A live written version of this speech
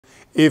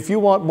If you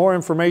want more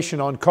information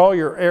on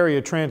Collier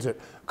area transit,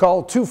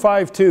 call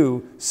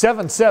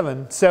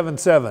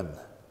 252-7777.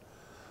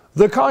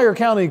 The Collier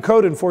County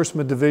Code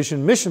Enforcement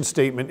Division mission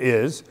statement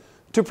is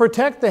to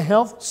protect the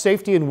health,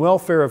 safety, and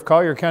welfare of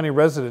Collier County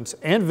residents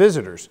and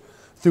visitors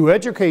through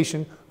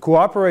education,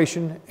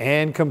 cooperation,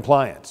 and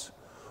compliance.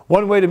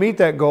 One way to meet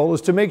that goal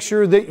is to make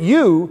sure that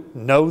you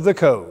know the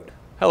code.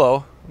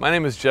 Hello, my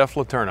name is Jeff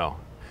Letourneau,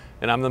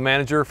 and I'm the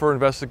manager for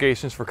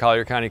investigations for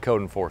Collier County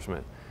Code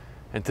Enforcement.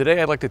 And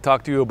today I'd like to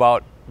talk to you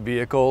about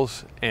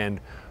vehicles and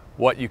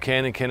what you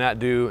can and cannot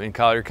do in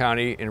Collier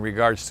County in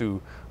regards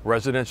to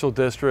residential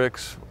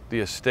districts, the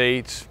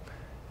estates,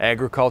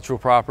 agricultural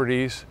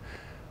properties.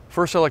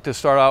 First, I'd like to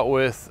start out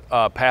with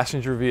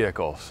passenger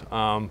vehicles.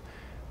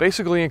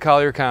 Basically in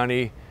Collier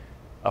County,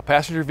 a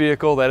passenger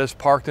vehicle that is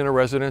parked in a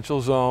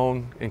residential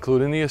zone,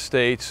 including the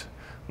estates,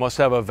 must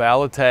have a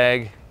valid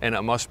tag and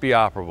it must be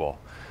operable.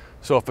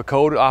 So if a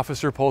code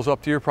officer pulls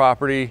up to your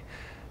property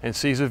and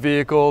sees a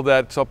vehicle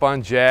that's up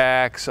on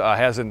jacks,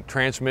 has a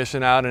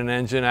transmission out, an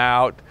engine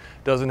out,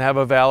 doesn't have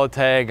a valid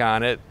tag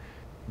on it,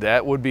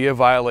 that would be a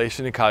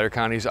violation in Collier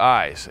County's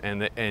eyes,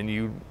 and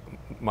you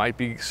might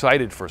be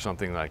cited for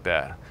something like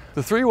that.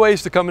 The three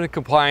ways to come into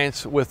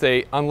compliance with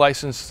a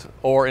unlicensed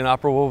or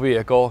inoperable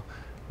vehicle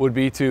would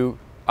be to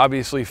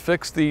obviously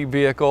fix the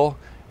vehicle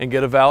and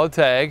get a valid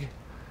tag,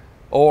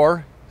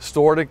 or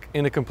store it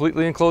in a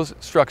completely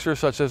enclosed structure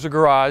such as a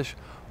garage,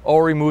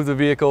 or remove the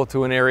vehicle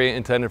to an area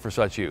intended for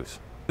such use.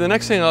 The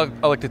next thing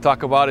I'd like to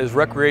talk about is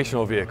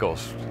recreational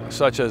vehicles,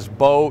 such as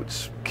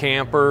boats,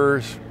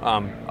 campers,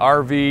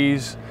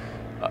 RVs,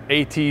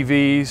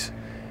 ATVs.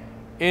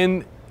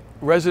 In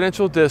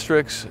residential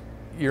districts,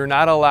 you're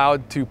not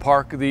allowed to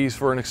park these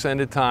for an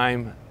extended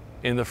time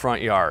in the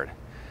front yard.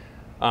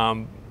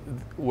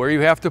 Where you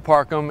have to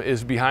park them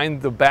is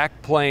behind the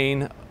back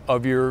plane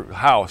of your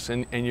house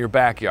in your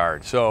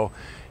backyard. So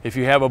if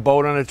you have a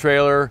boat on a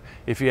trailer,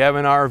 if you have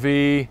an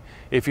RV,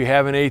 if you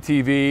have an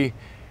ATV,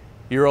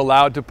 you're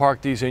allowed to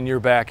park these in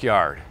your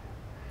backyard.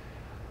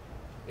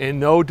 In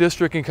no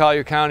district in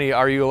Collier County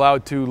are you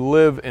allowed to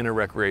live in a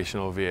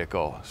recreational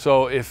vehicle.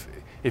 So if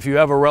you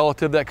have a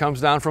relative that comes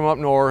down from up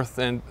north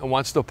and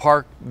wants to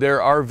park their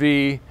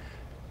RV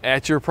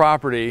at your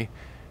property,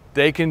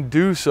 they can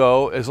do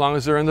so as long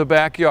as they're in the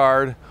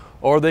backyard,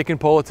 or they can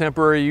pull a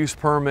temporary use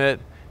permit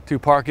to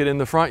park it in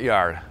the front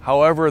yard.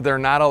 However, they're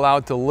not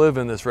allowed to live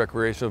in this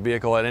recreational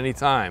vehicle at any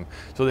time.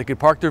 So they could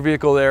park their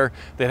vehicle there,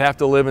 they'd have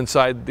to live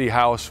inside the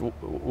house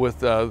with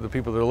the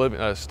people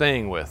they're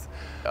staying with.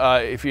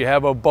 If you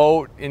have a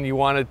boat and you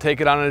want to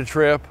take it on a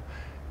trip,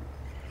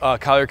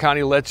 Collier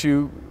County lets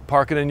you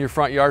park it in your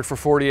front yard for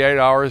 48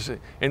 hours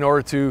in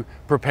order to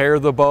prepare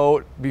the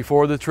boat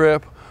before the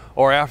trip,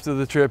 or after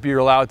the trip you're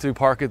allowed to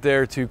park it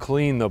there to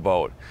clean the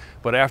boat.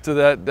 But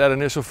after that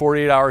initial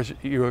 48 hours,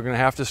 you're going to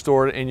have to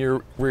store it in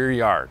your rear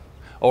yard,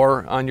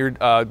 or on your,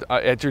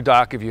 at your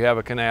dock if you have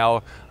a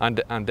canal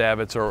on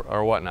davits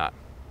or whatnot.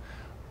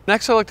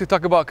 Next, I'd like to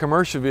talk about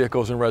commercial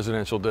vehicles in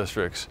residential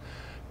districts.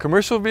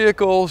 Commercial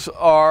vehicles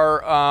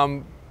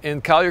are, in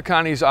Collier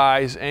County's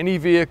eyes, any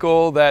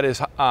vehicle that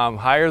is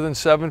higher than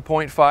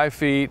 7.5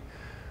 feet,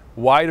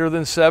 wider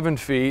than 7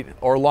 feet,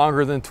 or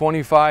longer than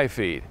 25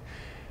 feet.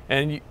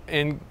 And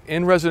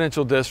in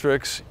residential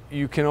districts,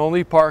 you can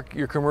only park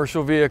your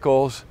commercial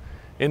vehicles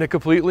in a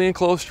completely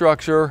enclosed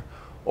structure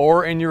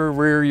or in your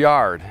rear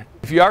yard.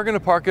 If you are going to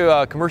park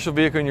a commercial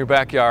vehicle in your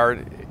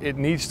backyard, it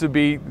needs to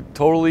be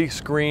totally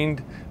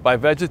screened by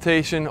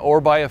vegetation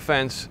or by a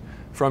fence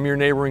from your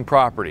neighboring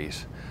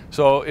properties.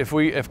 So if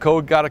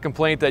code got a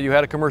complaint that you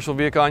had a commercial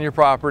vehicle on your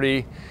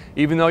property,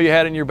 even though you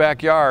had it in your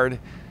backyard,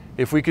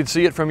 if we could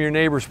see it from your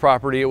neighbor's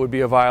property, it would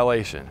be a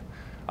violation.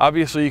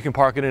 Obviously, you can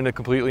park it in a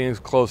completely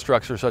enclosed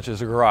structure such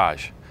as a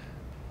garage.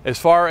 As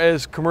far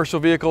as commercial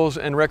vehicles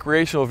and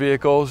recreational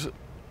vehicles,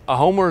 a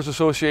homeowners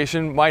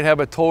association might have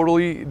a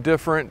totally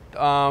different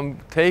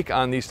take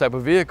on these type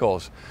of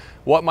vehicles.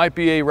 What might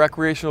be a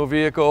recreational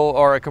vehicle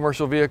or a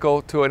commercial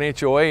vehicle to an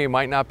HOA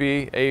might not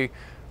be a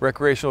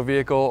recreational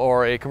vehicle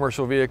or a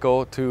commercial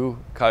vehicle to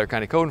Collier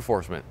County Code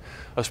Enforcement.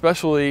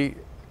 Especially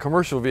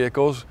commercial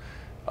vehicles,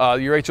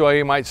 your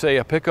HOA might say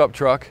a pickup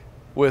truck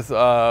with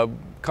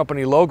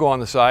company logo on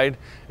the side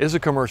is a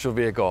commercial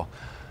vehicle.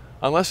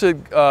 Unless it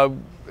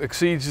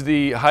exceeds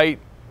the height,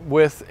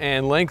 width,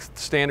 and length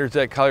standards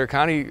that Collier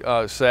County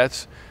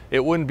sets,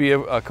 it wouldn't be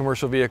a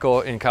commercial vehicle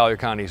in Collier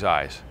County's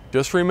eyes.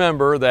 Just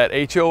remember that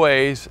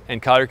HOAs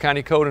and Collier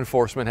County Code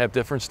Enforcement have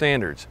different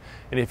standards.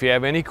 And if you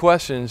have any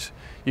questions,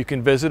 you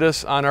can visit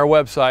us on our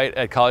website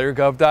at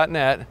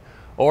colliergov.net,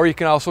 or you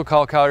can also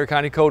call Collier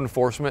County Code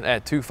Enforcement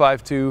at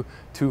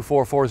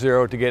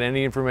 252-2440 to get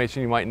any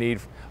information you might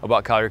need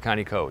about Collier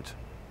County codes.